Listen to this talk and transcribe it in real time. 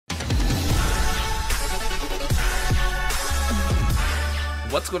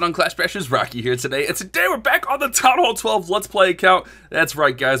What's going on, Clash Bashers? Rocky here today, and today we're back on the Town Hall 12 Let's Play account. That's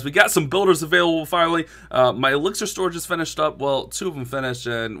right, guys, we got some builders available finally. My elixir storage is finished up. Well, 2 of them finished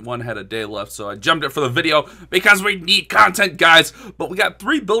and 1 had a day left, so I jumped it for the video because we need content, guys. But we got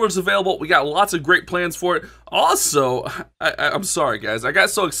 3 builders available. We got lots of great plans for it. Also, I'm sorry, guys, I got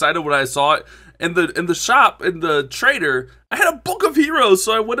so excited when I saw it. In the shop, in the trader, I had a book of heroes,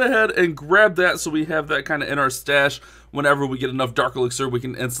 so I went ahead and grabbed that so we have that kind of in our stash. Whenever we get enough Dark Elixir, we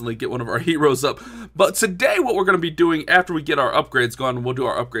can instantly get one of our heroes up. But today, what we're going to be doing after we get our upgrades going, and we'll do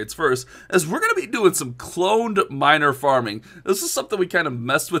our upgrades first, is we're going to be doing some cloned miner farming. This is something we kind of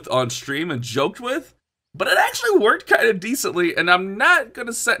messed with on stream and joked with, but it actually worked kind of decently, and I'm not going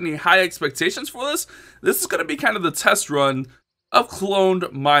to set any high expectations for this. This is going to be kind of the test run of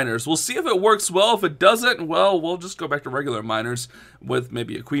cloned miners. We'll see if it works well. If it doesn't, well, we'll just go back to regular miners with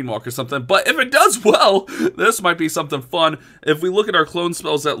maybe a queen walk or something. But if it does well, this might be something fun. If we look at our clone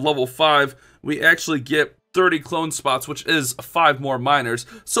spells at level 5, we actually get 30 clone spots, which is 5 more miners.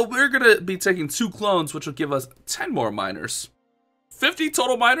 So we're going to be taking 2 clones, which will give us 10 more miners. 50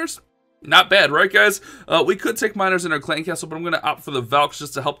 total miners? Not bad, right, guys? We could take miners in our clan castle, but I'm going to opt for the Valks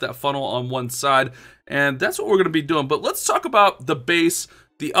just to help that funnel on one side. And that's what we're going to be doing. But let's talk about the base,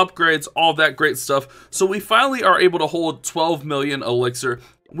 the upgrades, all that great stuff. So we finally are able to hold 12 million elixir.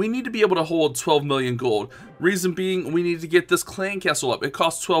 We need to be able to hold 12 million gold. Reason being, we need to get this clan castle up. It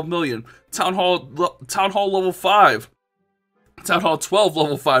costs 12 million. Town Hall level 5. Town Hall 12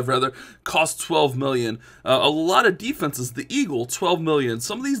 level 5 rather costs 12 million. A lot of defenses, the Eagle 12 million.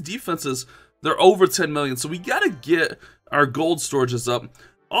 Some of these defenses, they're over 10 million, so we got to get our gold storages up.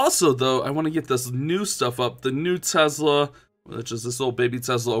 Also though, I want to get this new stuff up, the new Tesla, which is this little baby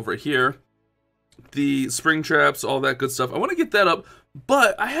Tesla over here, the spring traps, all that good stuff. I want to get that up,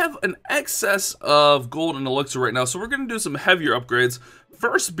 but I have an excess of gold and elixir right now, so we're going to do some heavier upgrades.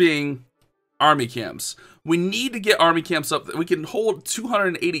 First being army camps. We need to get army camps up. We can hold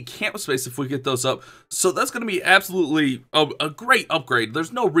 280 camp space if we get those up. So that's going to be absolutely a great upgrade.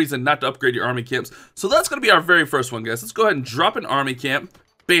 There's no reason not to upgrade your army camps. So that's going to be our very first one, guys. Let's go ahead and drop an army camp.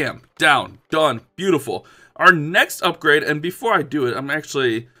 Bam, down, done, beautiful. Our next upgrade, and before I do it, I'm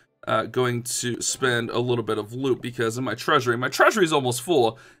actually going to spend a little bit of loot because in my treasury is almost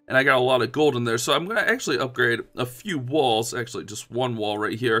full, and I got a lot of gold in there. So I'm going to actually upgrade a few walls, actually just one wall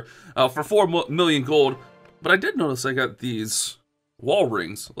right here, for 4 million gold. But I did notice I got these wall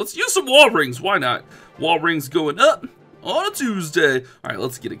rings. Let's use some wall rings. Why not? Wall rings going up on a Tuesday. All right,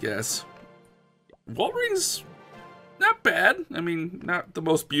 let's get it, guys. Wall rings, not bad. I mean, not the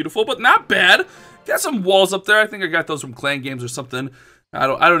most beautiful, but not bad. Got some walls up there. I think I got those from Clan Games or something. I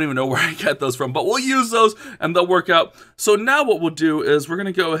don't even know where I got those from, but we'll use those and they'll work out. So now what we'll do is we're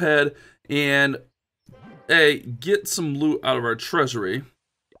gonna go ahead and get some loot out of our treasury.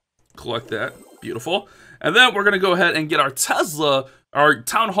 Collect that. Beautiful. And then we're going to go ahead and get our Tesla, our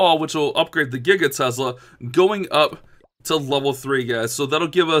Town Hall, which will upgrade the Giga Tesla, going up to level 3, guys. So that'll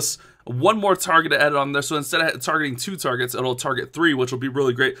give us 1 more target to add on there. So instead of targeting 2 targets, it'll target 3, which will be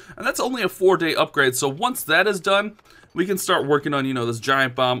really great. And that's only a 4-day upgrade. So once that is done, we can start working on, you know, this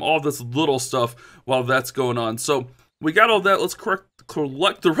giant bomb, all this little stuff while that's going on. So we got all that. Let's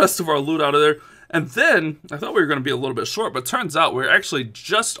collect the rest of our loot out of there. And then, I thought we were going to be a little bit short, but turns out we're actually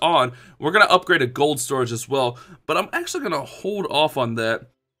just on. We're going to upgrade a gold storage as well, but I'm actually going to hold off on that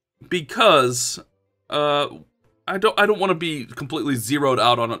because I don't want to be completely zeroed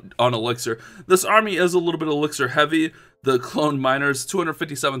out on elixir. This army is a little bit elixir heavy. The clone miners,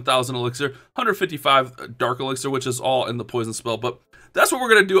 257,000 elixir, 155 dark elixir, which is all in the poison spell, but that's what we're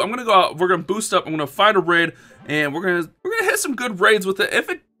gonna do. I'm gonna go out, we're gonna boost up, I'm gonna find a raid, and we're gonna hit some good raids with it. If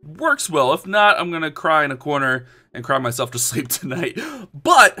it works well, if not, I'm gonna cry in a corner and cry myself to sleep tonight.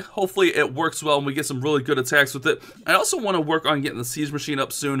 But hopefully it works well and we get some really good attacks with it. I also want to work on getting the siege machine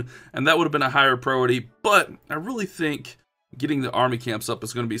up soon, and that would have been a higher priority, but I really think getting the army camps up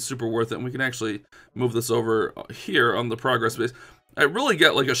is going to be super worth it, and we can actually move this over here on the progress base. I really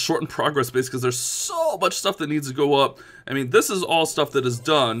get like a shortened progress base because there's so much stuff that needs to go up. I mean, this is all stuff that is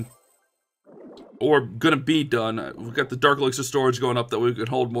done or gonna be done. We've got the dark elixir storage going up that we can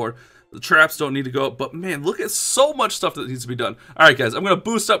hold more. The traps don't need to go up, but man, look at so much stuff that needs to be done. All right, guys, I'm gonna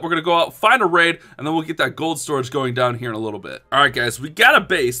boost up. We're gonna go out, find a raid, and then we'll get that gold storage going down here in a little bit. All right, guys, we got a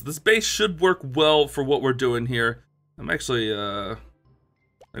base. This base should work well for what we're doing here. I'm actually, I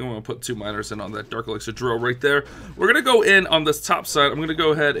think I'm gonna put 2 miners in on that dark elixir drill right there. We're gonna go in on this top side. I'm gonna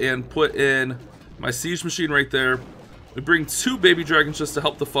go ahead and put in my siege machine right there. We bring 2 baby dragons just to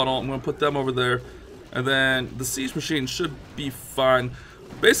help the funnel. I'm gonna put them over there. And then the siege machine should be fine.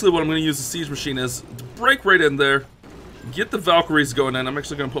 Basically what I'm gonna use the siege machine is to break right in there, Get the Valkyries going in. I'm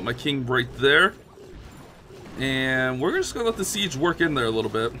actually going to put my king right there. And we're just going to let the siege work in there a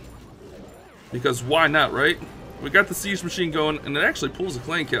little bit. Because why not, right? We got the siege machine going, and it actually pulls a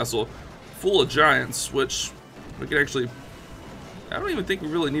clan castle full of giants, which we can actually... I don't even think we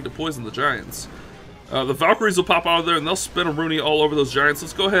really need to poison the giants. The Valkyries will pop out of there, and they'll spin a Rooney all over those giants.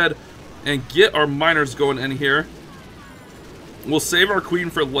 Let's go ahead and get our miners going in here. We'll save our queen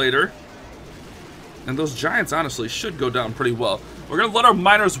for later. And those giants, honestly, should go down pretty well. We're going to let our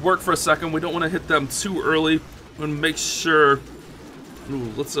miners work for a second. We don't want to hit them too early. We're going to make sure...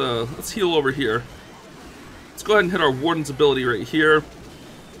 Ooh, let's heal over here. Let's go ahead and hit our Warden's ability right here.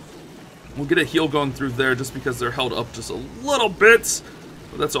 We'll get a heal going through there just because they're held up just a little bit.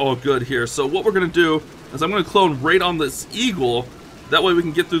 But that's all good here. So what we're going to do is I'm going to clone right on this eagle. That way we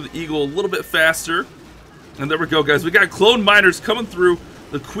can get through the eagle a little bit faster. And there we go, guys. We got clone miners coming through.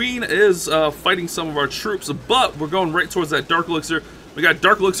 The queen is fighting some of our troops, but we're going right towards that dark elixir. We got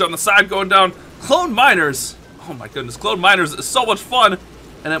dark elixir on the side going down. Clone miners. Oh my goodness, clone miners is so much fun.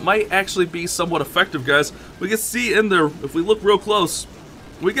 And it might actually be somewhat effective, guys. We can see in there, if we look real close,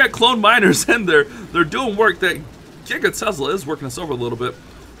 we got clone miners in there. They're doing work. That Giga Tesla is working us over a little bit.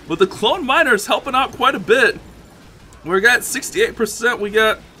 But the clone miners helping out quite a bit. We got 68%. We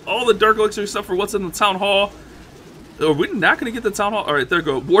got all the dark elixir stuff for what's in the town hall. Are we not going to get the town hall? Alright, there we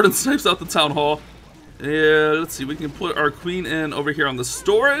go. Warden snipes out the town hall. And let's see, we can put our queen in over here on the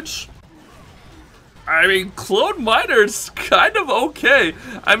storage. I mean, clone miners, kind of okay.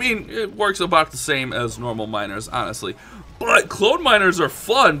 I mean, it works about the same as normal miners, honestly. But clone miners are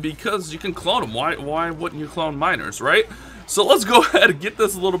fun because you can clone them. Why wouldn't you clone miners, right? So let's go ahead and get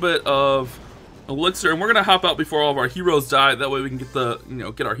this a little bit of elixir, and we're gonna hop out before all of our heroes die. That way we can get the,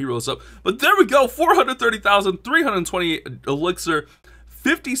 get our heroes up. But there we go, 430,000, 320 elixir,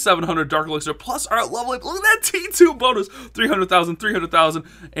 5,700 dark elixir, plus our level up. Look at that T2 bonus, 300,000, 300,000,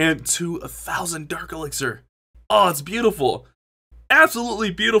 and 2,000 dark elixir. Oh, it's beautiful,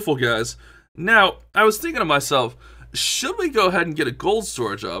 absolutely beautiful, guys. Now I was thinking to myself, should we go ahead and get a gold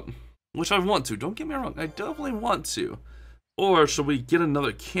storage up? Which I want to. Don't get me wrong, I definitely want to. Or should we get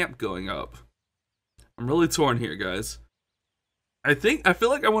another camp going up? I'm really torn here, guys. I feel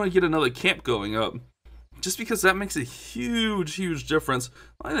like I want to get another camp going up. Just because that makes a huge, huge difference.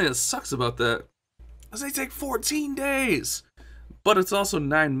 The only thing that sucks about that is they take 14 days. But it's also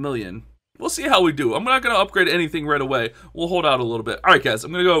 9 million. We'll see how we do. I'm not going to upgrade anything right away. We'll hold out a little bit. Alright, guys.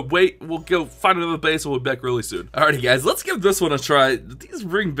 I'm going to go wait. We'll go find another base and we'll be back really soon. Alrighty, guys. Let's give this one a try. These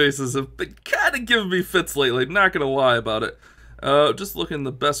ring bases have been kind of giving me fits lately. Not going to lie about it. Just looking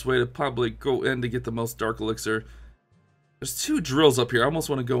the best way to probably go in to get the most dark elixir. There's 2 drills up here. I almost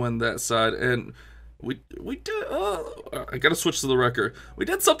want to go in that side. And we did... I got to switch to the wrecker. We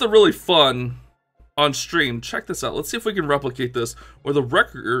did something really fun on stream. Check this out. Let's see if we can replicate this, where the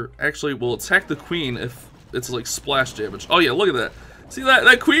wrecker actually will attack the queen if it's like splash damage. Oh yeah, look at that. See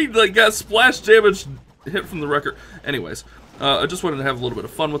that queen like got splash damage hit from the wrecker. Anyways, I just wanted to have a little bit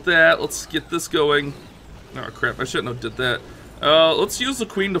of fun with that. Let's get this going. Oh crap, I shouldn't have did that. Let's use the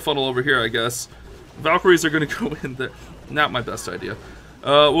queen to funnel over here, I guess. Valkyries are gonna go in there. Not my best idea.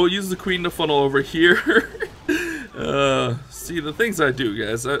 We'll use the queen to funnel over here. See, the things I do,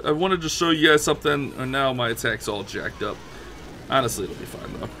 guys. I wanted to show you guys something, and now my attack's all jacked up. Honestly, it'll be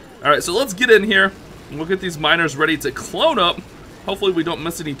fine, though. Alright, so let's get in here, and we'll get these miners ready to clone up. Hopefully we don't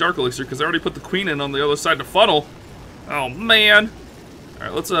miss any dark elixir, because I already put the queen in on the other side to funnel. Oh, man.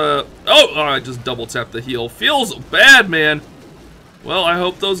 Alright, let's, oh, I just double tapped the heal. Feels bad, man. Well, I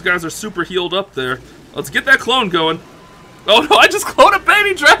hope those guys are super healed up there. Let's get that clone going. Oh no, I just cloned a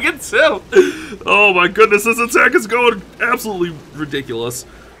baby dragon too! Oh my goodness, this attack is going absolutely ridiculous.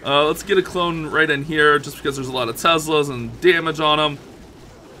 Let's get a clone right in here, just because there's a lot of Teslas and damage on them.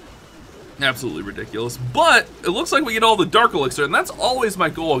 Absolutely ridiculous. But, it looks like we get all the dark elixir, and that's always my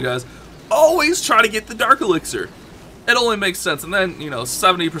goal, guys. Always try to get the dark elixir. It only makes sense, and then,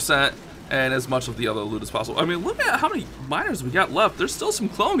 70% and as much of the other loot as possible. I mean, look at how many miners we got left. There's still some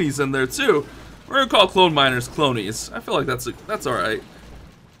clonies in there too. We're gonna call clone miners clonies. I feel like that's all right.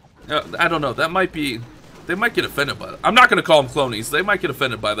 I don't know. That might be. They might get offended by it. I'm not gonna call them clonies. They might get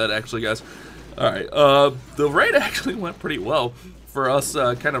offended by that, actually, guys. All right. The raid actually went pretty well for us,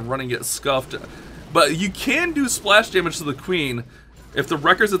 kind of running it scuffed. But you can do splash damage to the queen. If the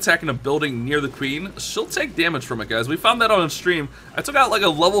wrecker's attacking a building near the queen, she'll take damage from it, guys. We found that on stream. I took out like a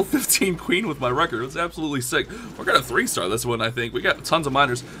level 15 queen with my wrecker. It was absolutely sick. We're gonna 3-star this one, I think. We got tons of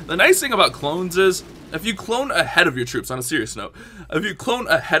miners. The nice thing about clones is, if you clone ahead of your troops, on a serious note, if you clone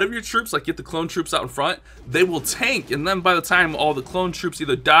ahead of your troops, like get the clone troops out in front, they will tank, and then by the time all the clone troops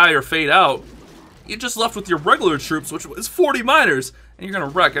either die or fade out, you're just left with your regular troops, which is 40 miners, and you're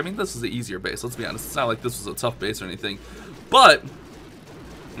gonna wreck. I mean, this is the easier base, let's be honest. It's not like this was a tough base or anything. But,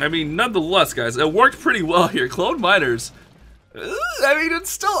 I mean, nonetheless, guys, it worked pretty well here. Clone miners, I mean, it's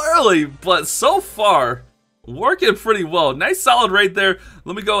still early, but so far, working pretty well. Nice solid raid there.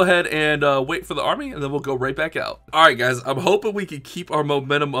 Let me go ahead and wait for the army, and then we'll go right back out. All right, guys, I'm hoping we can keep our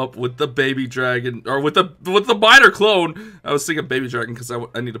momentum up with the baby dragon, or with the miner clone. I was thinking baby dragon because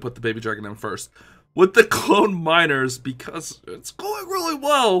I need to put the baby dragon in first. With the clone miners, because it's going really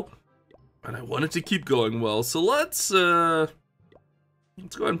well, and I want it to keep going well. So let's go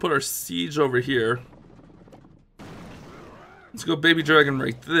ahead and put our siege over here. Let's go baby dragon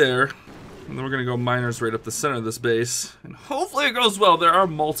right there. And then we're gonna go miners right up the center of this base. And hopefully it goes well. There are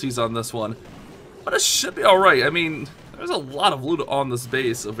multis on this one, but it should be alright. I mean, there's a lot of loot on this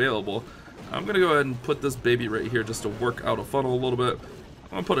base available. I'm gonna go ahead and put this baby right here just to work out a funnel a little bit. I'm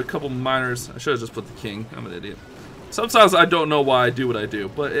gonna put a couple miners. I should have just put the king. I'm an idiot. Sometimes I don't know why I do what I do,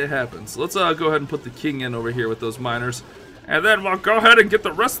 but it happens. Let's go ahead and put the king in over here with those miners. And then we'll go ahead and get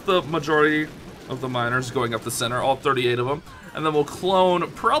the rest of the majority of the miners going up the center, all 38 of them. And then we'll clone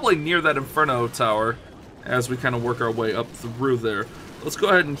probably near that Inferno tower as we kind of work our way up through there. Let's go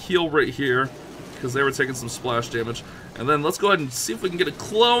ahead and heal right here because they were taking some splash damage. And then let's go ahead and see if we can get a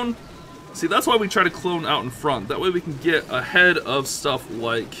clone. See, that's why we try to clone out in front. That way we can get ahead of stuff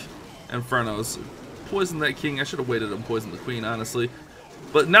like Infernos. Poison that king. I should have waited and poisoned the queen, honestly.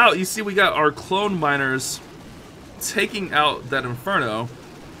 But now, you see we got our clone miners taking out that Inferno,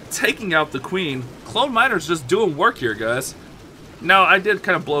 taking out the queen. Clone miners just doing work here, guys. Now, I did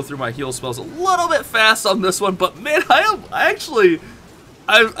kind of blow through my heal spells a little bit fast on this one, but man, I'm kind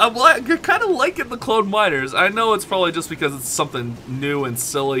of liking the clone miners. I know it's probably just because it's something new and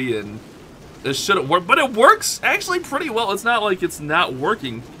silly and it shouldn't work, but it works actually pretty well. It's not like it's not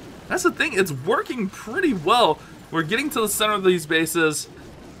working. That's the thing, it's working pretty well. We're getting to the center of these bases,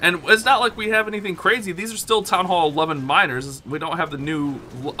 and it's not like we have anything crazy. These are still Town Hall 11 miners. We don't have the new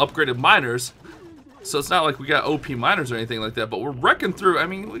upgraded miners. So it's not like we got OP miners or anything like that, but we're wrecking through. I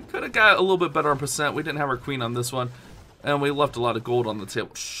mean, we could have got a little bit better on percent. We didn't have our queen on this one, and we left a lot of gold on the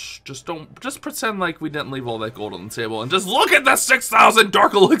table. Shh, just pretend like we didn't leave all that gold on the table, and just look at the 6,000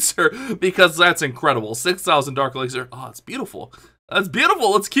 Dark Elixir, because that's incredible. 6,000 Dark Elixir. Oh, it's beautiful. That's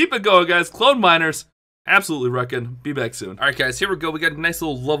beautiful. Let's keep it going, guys. Clone miners. Absolutely wrecking. Be back soon. All right, guys, here we go. We got a nice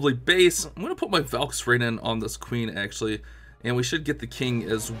little lovely base. I'm going to put my Valk's right in on this queen, actually. And we should get the king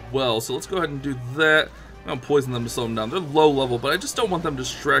as well. So let's go ahead and do that. I'm going to poison them to slow them down. They're low level, but I just don't want them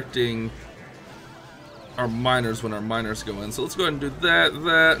distracting our miners when our miners go in. So let's go ahead and do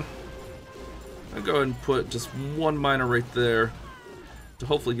that. I'll go ahead and put just one miner right there to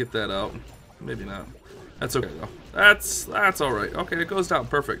hopefully get that out. Maybe not. That's okay, though. That's all right. Okay, it goes down.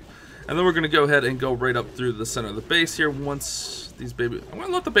 Perfect. And then we're going to go ahead and go right up through the center of the base here once these I'm going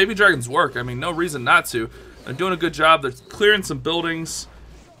to let the baby dragons work. I mean, no reason not to. They're doing a good job. They're clearing some buildings,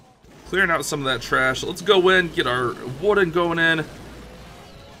 clearing out some of that trash. Let's go in, get our wooden going in,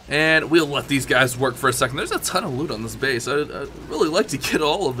 and we'll let these guys work for a second. There's a ton of loot on this base. I'd really like to get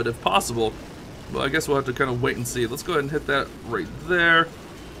all of it if possible, but I guess we'll have to kind of wait and see. Let's go ahead and hit that right there.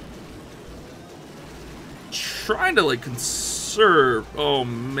 Trying to, like, conserve. Oh,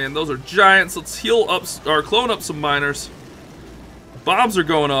 man, those are giants. Let's heal up, or clone up some miners. Bombs are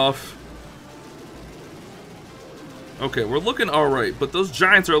going off. Okay, we're looking alright, but those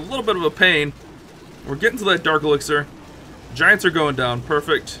giants are a little bit of a pain. We're getting to that Dark Elixir. Giants are going down.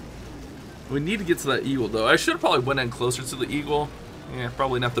 Perfect. We need to get to that eagle, though. I should have probably went in closer to the eagle. Yeah,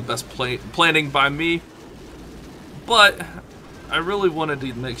 probably not the best planning by me. But I really wanted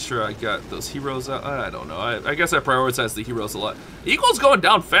to make sure I got those heroes out. I don't know. I guess I prioritize the heroes a lot. Eagle's going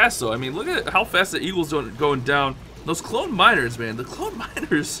down fast, though. I mean, look at how fast the eagle's going down. Those clone miners, man. The clone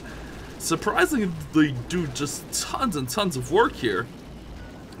miners surprisingly do just tons and tons of work here.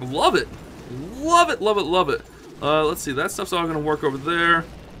 Love it. Love it, love it, love it. Let's see. That stuff's all going to work over there.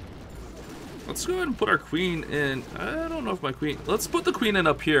 Let's go ahead and put our queen in. I don't know if my queen... Let's put the queen in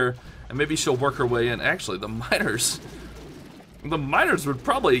up here, and maybe she'll work her way in. Actually, the miners... The miners would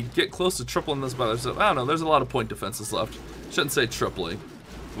probably get close to tripling this by themselves. I don't know. There's a lot of point defenses left. Shouldn't say tripling.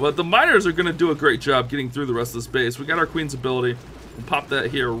 But the miners are going to do a great job getting through the rest of this base. We got our queen's ability. We'll pop that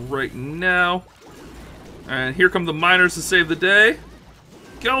here right now. And here come the miners to save the day.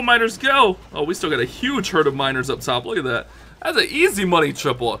 Go, miners, go! Oh, we still got a huge herd of miners up top. Look at that. That's an easy money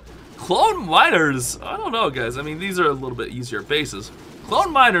triple. Clone miners, I don't know, guys. I mean, these are a little bit easier bases.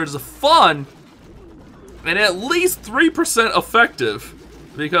 Clone miners are fun and at least 3% effective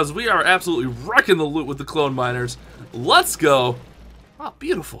because we are absolutely wrecking the loot with the clone miners. Let's go. Oh,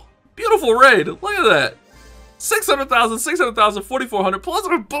 beautiful. Beautiful raid. Look at that. 600,000, 600,000, 4,400 plus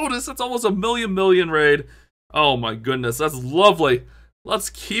our bonus. That's almost a million raid. Oh my goodness, that's lovely. Let's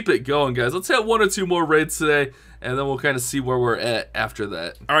keep it going, guys. Let's hit 1 or 2 more raids today, and then we'll kind of see where we're at after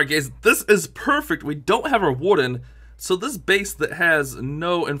that. All right, guys, this is perfect. We don't have our warden, so this base that has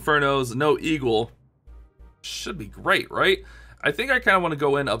no infernos, no eagle, should be great, right? I think I kind of want to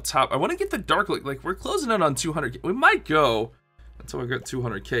go in up top. I want to get the dark elixir. Like, we're closing in on 200. We might go until we get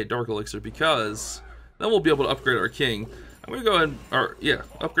 200k dark elixir, because then we'll be able to upgrade our king. I'm gonna go ahead and,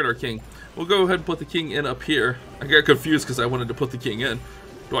 upgrade our king. We'll go ahead and put the king in up here. I got confused because I wanted to put the king in.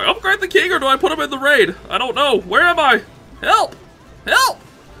 Do I upgrade the king or do I put him in the raid? I don't know. Where am I? Help! Help!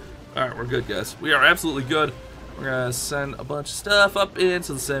 Alright, we're good, guys. We are absolutely good. We're gonna send a bunch of stuff up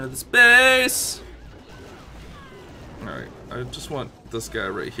into the center of the space. Alright, I just want this guy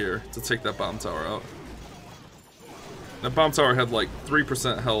right here to take that bomb tower out. That bomb tower had like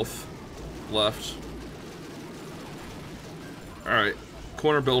 3% health left. Alright,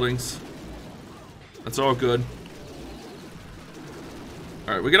 corner buildings. That's all good.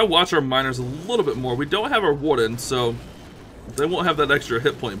 Alright, we gotta watch our miners a little bit more. We don't have our warden, so they won't have that extra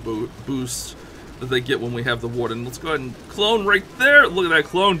hit point boost that they get when we have the warden. Let's go ahead and clone right there. Look at that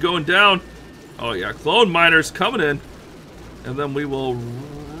clone going down. Oh yeah, clone miners coming in. And then we will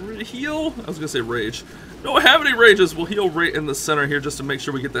heal. I was gonna say rage. Don't have any rages. We'll heal right in the center here just to make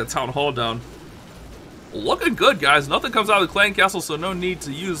sure we get that town hall down. Looking good, guys. Nothing comes out of the clan castle, so no need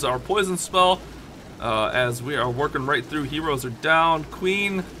to use our poison spell. As we are working right through. Heroes are down.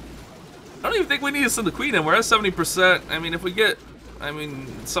 Queen. I don't even think we need to send the queen in. We're at 70%. I mean, if we get,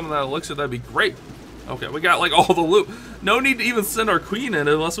 some of that elixir, that'd be great. Okay, we got like all the loot. No need to even send our queen in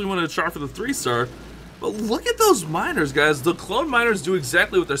unless we want to try for the 3-star. But look at those miners, guys. The clone miners do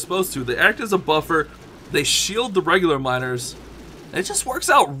exactly what they're supposed to. They act as a buffer. They shield the regular miners. It just works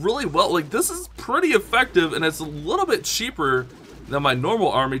out really well. Like, this is pretty effective, and it's a little bit cheaper than my normal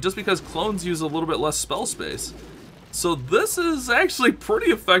army just because clones use a little bit less spell space. So this is actually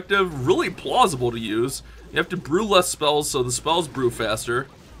pretty effective, really plausible to use. You have to brew less spells, so the spells brew faster.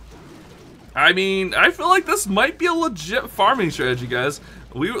 I mean, I feel like this might be a legit farming strategy, guys.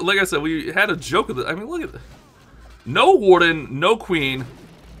 Like I said, we had a joke with it. I mean, look at this. No warden, no queen.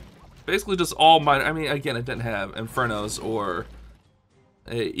 Basically just all mine. I mean, again, it didn't have infernos or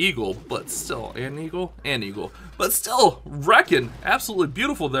a eagle, but still, an eagle, but still, wrecking. Absolutely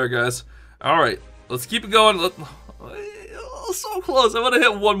beautiful there, guys. All right, let's keep it going. So close. I want to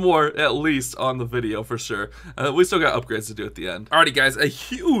hit 1 more at least on the video for sure. We still got upgrades to do at the end. Alrighty, guys, a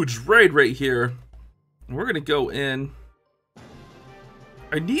huge raid right here. We're gonna go in.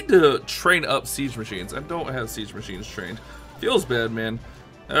 I need to train up siege machines. I don't have siege machines trained. Feels bad, man.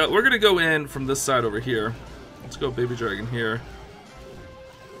 We're gonna go in from this side over here. Let's go baby dragon here.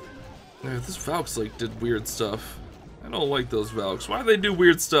 This Valks like did weird stuff. I don't like those Valks. Why do they do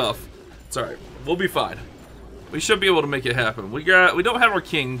weird stuff? It's alright. We'll be fine. We should be able to make it happen. We don't have our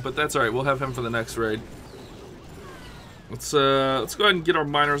king, but that's alright. We'll have him for the next raid. Let's go ahead and get our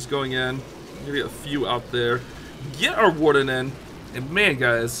miners going in. Maybe a few out there. Get our warden in. And man,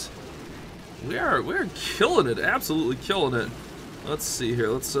 guys, we're killing it. Absolutely killing it. Let's see here.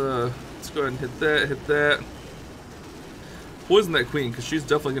 Let's go ahead and hit that. Poison that queen, because she's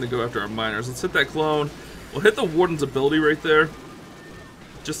definitely going to go after our miners. Let's hit that clone. We'll hit the warden's ability right there,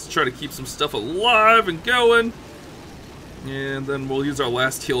 just to try to keep some stuff alive and going. And then we'll use our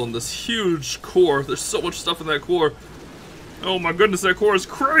last heal on this huge core. There's so much stuff in that core. Oh my goodness, that core is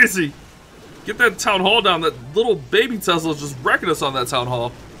crazy. Get that town hall down. That little baby Tesla is just wrecking us on that town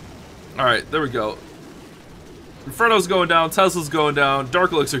hall. Alright, there we go. Inferno's going down, Tesla's going down,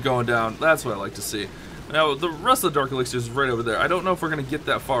 Dark Elixir going down. That's what I like to see. Now, the rest of the Dark Elixir is right over there. I don't know if we're going to get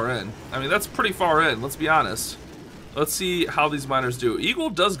that far in. I mean, that's pretty far in, let's be honest. Let's see how these miners do. Eagle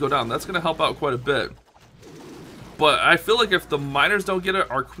does go down. That's going to help out quite a bit. But I feel like if the miners don't get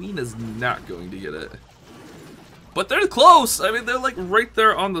it, our queen is not going to get it. But they're close. I mean, they're like right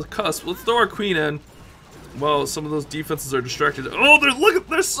there on the cusp. Let's throw our queen in. Well, some of those defenses are distracted. Oh,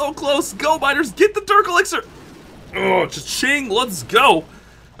 they're so close. Go, miners, get the Dark Elixir. Oh, cha-ching, let's go.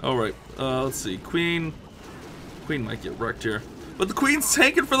 All right, let's see. Queen might get wrecked here. But the queen's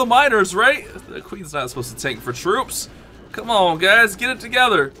tanking for the miners, right? The queen's not supposed to tank for troops. Come on, guys, get it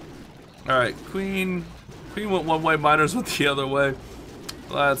together. All right, queen went one way, miners went the other way.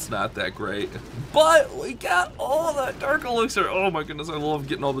 Well, that's not that great. But we got all that Dark Elixir. Oh my goodness, I love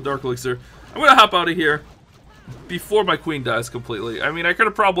getting all the Dark Elixir. I'm gonna hop out of here before my queen dies completely. I mean, I could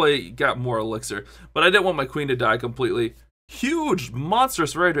have probably got more elixir, but I didn't want my queen to die completely. Huge,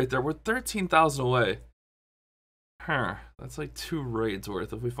 monstrous raid right there. We're 13,000 away. Huh. That's like 2 raids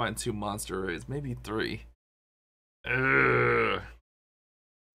worth if we find 2 monster raids. Maybe 3.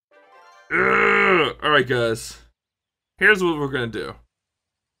 Alright, guys. Here's what we're gonna do.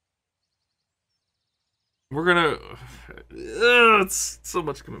 We're gonna... it's so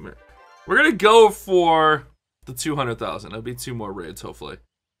much commitment. We're gonna go for the 200,000. It'll be 2 more raids, hopefully.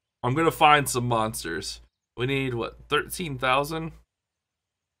 I'm gonna find some monsters. We need, what, 13,000?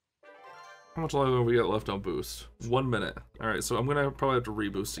 How much longer have we got left on boost? 1 minute. Alright, so I'm gonna probably have to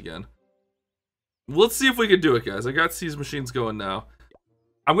reboost again. Let's see if we can do it, guys. I got these machines going now.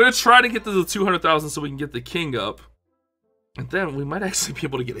 I'm gonna try to get to the 200,000 so we can get the king up. And then we might actually be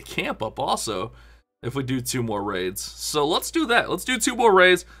able to get a camp up also if we do 2 more raids. So let's do that. Let's do 2 more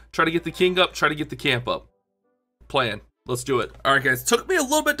raids, try to get the king up, try to get the camp up. Plan. Let's do it. Alright, guys. Took me a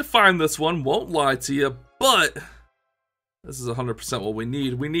little bit to find this one, won't lie to you, but this is 100% what we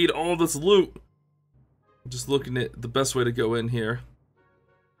need. We need all this loot. I'm just looking at the best way to go in here.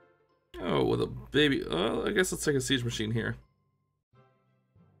 Oh, with a baby. Oh, I guess let's take a siege machine here.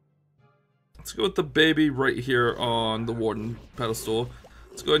 Let's go with the baby right here on the warden pedestal.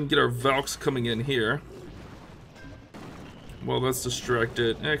 Let's go ahead and get our Valks coming in here. Well, that's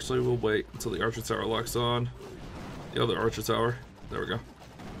distracted. Actually, we'll wait until the archer tower locks on. The other archer tower. There we go.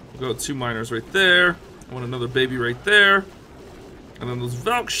 We'll go with 2 miners right there. I want another baby right there. And then those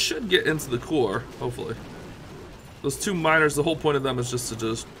Valks should get into the core, hopefully. Those 2 miners, the whole point of them is just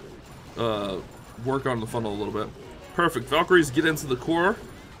to work on the funnel a little bit. Perfect. Valkyries get into the core.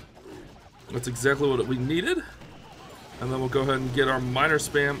 That's exactly what we needed. And then we'll go ahead and get our miner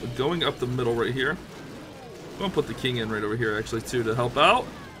spam going up the middle right here. I'm gonna put the king in right over here actually too to help out.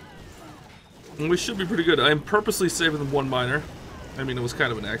 And we should be pretty good. I'm purposely saving the 1 miner. I mean, it was kind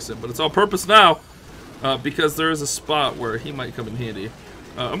of an accident, but it's all purpose now. Because there is a spot where he might come in handy.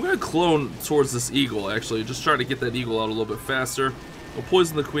 I'm gonna clone towards this eagle actually. Just try to get that eagle out a little bit faster. We'll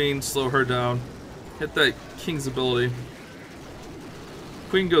poison the queen, slow her down. Hit that king's ability.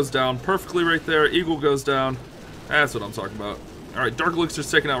 Queen goes down perfectly right there. Eagle goes down. That's what I'm talking about. Alright, Dark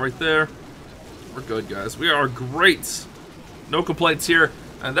Elixir's taken out right there. We're good, guys. We are great. No complaints here.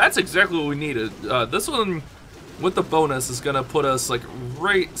 And that's exactly what we needed. This one, with the bonus, is going to put us, like,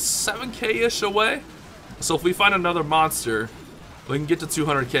 right 7k-ish away. So if we find another monster, we can get to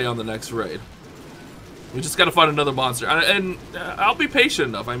 200k on the next raid. We just got to find another monster. And I'll be patient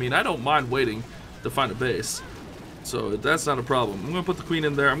enough. I mean, I don't mind waiting to find a base. So that's not a problem. I'm going to put the queen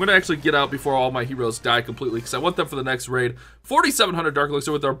in there. I'm going to actually get out before all my heroes die completely because I want them for the next raid. 4,700 Dark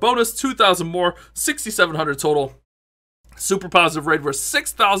Elixir with our bonus, 2,000 more, 6,700 total. Super positive raid. We're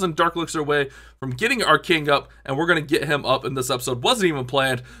 6,000 Dark Elixir away from getting our king up, and we're going to get him up in this episode. Wasn't even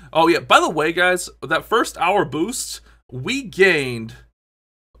planned. Oh, yeah. By the way, guys, that first hour boost, we gained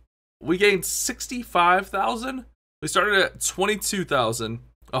 65,000. We started at 22,000.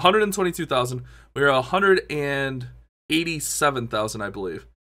 122,000. We were 187,000, I believe.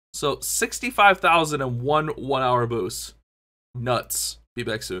 So 65,000 in one 1 hour boost. Nuts. Be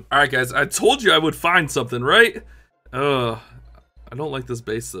back soon. All right, guys. I told you I would find something, right? I don't like this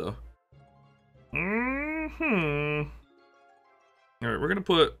base though. All right, we're gonna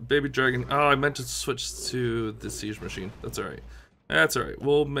put baby dragon. Oh, I meant to switch to the siege machine. That's all right. That's all right.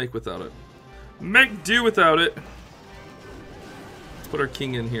 We'll make without it. Make do without it. Put our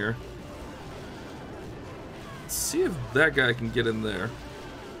king in here. Let's see if that guy can get in there.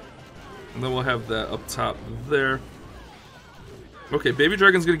 And then we'll have that up top there. Okay, baby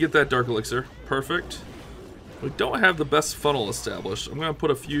dragon's gonna get that Dark Elixir. Perfect. We don't have the best funnel established. I'm gonna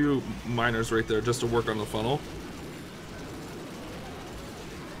put a few miners right there just to work on the funnel.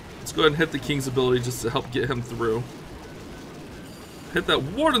 Let's go ahead and hit the king's ability just to help get him through. Hit that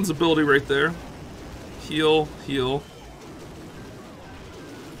warden's ability right there. Heal, heal.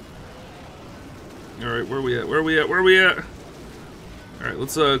 Alright, where are we at? Where are we at? Where are we at? Alright,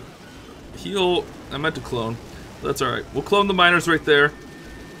 let's heal. I meant to clone. That's alright. We'll clone the miners right there.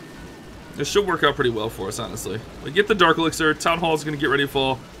 This should work out pretty well for us, honestly. We get the Dark Elixir. Town Hall is going to get ready to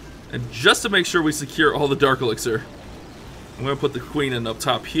fall. And just to make sure we secure all the Dark Elixir, I'm going to put the queen in up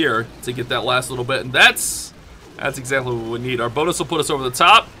top here to get that last little bit. And that's exactly what we need. Our bonus will put us over the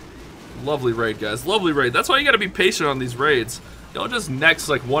top. Lovely raid, guys. Lovely raid. That's why you got to be patient on these raids. Don't just next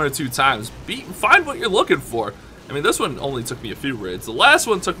like 1 or 2 times. Find what you're looking for. I mean, this one only took me a few raids. The last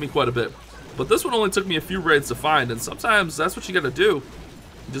one took me quite a bit. But this one only took me a few raids to find. And sometimes that's what you got to do.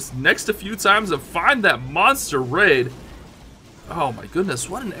 Just next a few times and find that monster raid. Oh my goodness,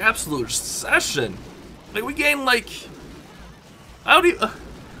 what an absolute session. Like, we gained like, I don't even,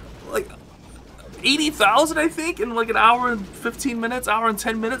 like 80,000 I think in like an hour and 15 minutes, hour and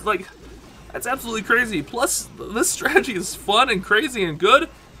 10 minutes. Like, That's absolutely crazy. Plus, this strategy is fun and crazy and good.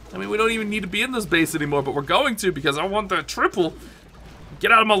 I mean, we don't even need to be in this base anymore, but we're going to because I want that triple.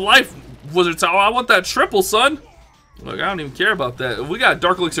 Get out of my life, Wizard Tower. I want that triple, son. Look, I don't even care about that. We got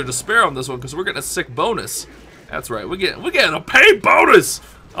Dark Elixir to spare on this one because we're getting a sick bonus. That's right. We're getting a pay bonus.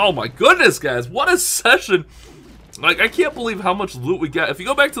 Oh my goodness, guys. What a session. Like, I can't believe how much loot we got. If you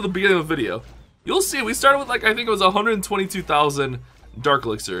go back to the beginning of the video, you'll see we started with, like, I think it was 122,000 Dark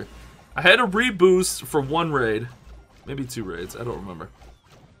Elixir. I had a reboost for 1 raid. Maybe 2 raids. I don't remember.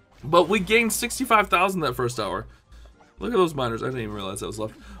 But we gained 65,000 that first hour. Look at those miners. I didn't even realize that was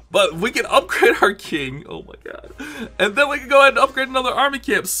left. But we can upgrade our king. Oh my god. And then we can go ahead and upgrade another army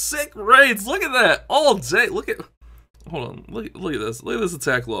camp. Sick raids. Look at that. All day. Look at... Hold on. Look at this. Look at this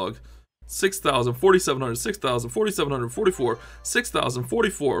attack log. 6,000, 4,700, 6,000, 4,700, 44, 6,000,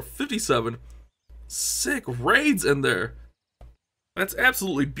 44, 57. Sick raids in there. That's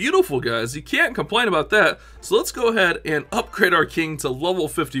absolutely beautiful, guys. You can't complain about that. So let's go ahead and upgrade our king to level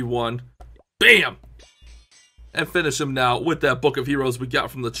 51. Bam! And finish him now with that Book of Heroes we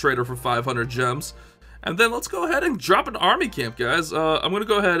got from the trader for 500 gems. And then let's go ahead and drop an army camp, guys. I'm going to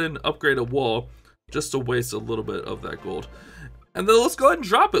go ahead and upgrade a wall just to waste a little bit of that gold. And then let's go ahead and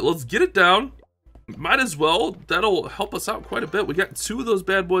drop it. Let's get it down. Might as well. That'll help us out quite a bit. We got 2 of those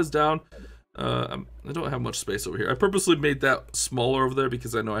bad boys down. I don't have much space over here. I purposely made that smaller over there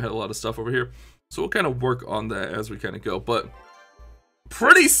because I know I had a lot of stuff over here. So we'll kind of work on that as we kind of go. But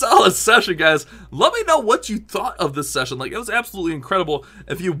pretty solid session, guys. Let me know what you thought of this session. Like, it was absolutely incredible.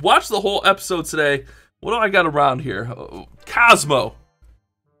 If you watched the whole episode today, what do I got around here? Cosmo.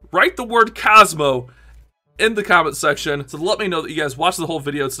 Write the word Cosmo in the comment section to let me know that you guys watched the whole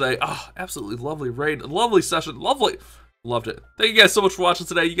video today. Oh, absolutely lovely raid. Lovely session. Lovely. Loved it. Thank you guys so much for watching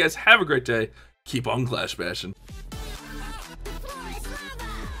today. You guys have a great day. Keep on Clash bashing.